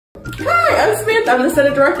Hi, I'm Samantha. I'm the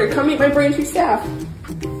Center Director. Come meet my Braintree staff.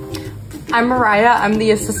 I'm Mariah. I'm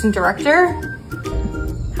the Assistant Director.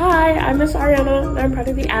 Hi, I'm Miss Ariana, and I'm part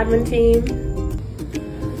of the admin team.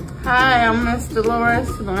 Hi, I'm Miss Dolores,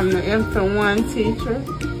 and I'm the Infant 1 teacher.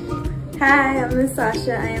 Hi, I'm Miss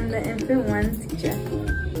Sasha. I am the Infant 1 teacher.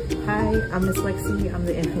 Hi, I'm Miss Lexi. I'm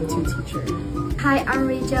the Infant 2 teacher. Hi, I'm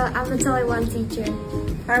Rachel. I'm the Toddler 1 teacher.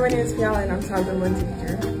 Hi, my name is Fiala, and I'm Toddler 1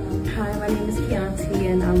 teacher. Hi, my name is Kianti,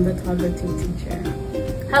 and I'm the Toddler 2 teacher.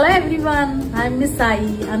 Hello everyone, I'm Miss Sai.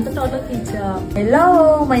 I'm the toddler teacher.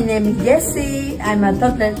 Hello, my name is Jessie. I'm a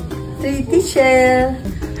toddler 3 teacher.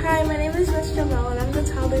 Hi, my name is Miss Jamal, and I'm the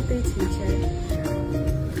toddler 3 teacher.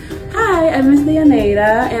 Hi, I'm Miss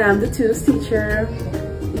Leoneda, and I'm the 2s teacher.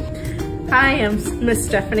 Hi, I'm Miss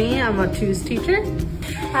Stephanie. I'm a 2s teacher.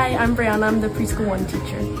 Hi, I'm Brianna. I'm the preschool 1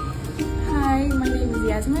 teacher. Hi, my name is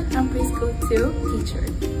Yasmin. I'm preschool 2 teacher.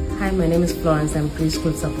 Hi, my name is Florence. I'm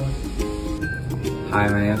preschool support. Hi,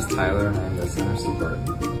 my name is Tyler, and I'm the Center Support.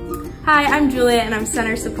 Hi, I'm Julia, and I'm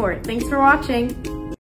Center Support. Thanks for watching.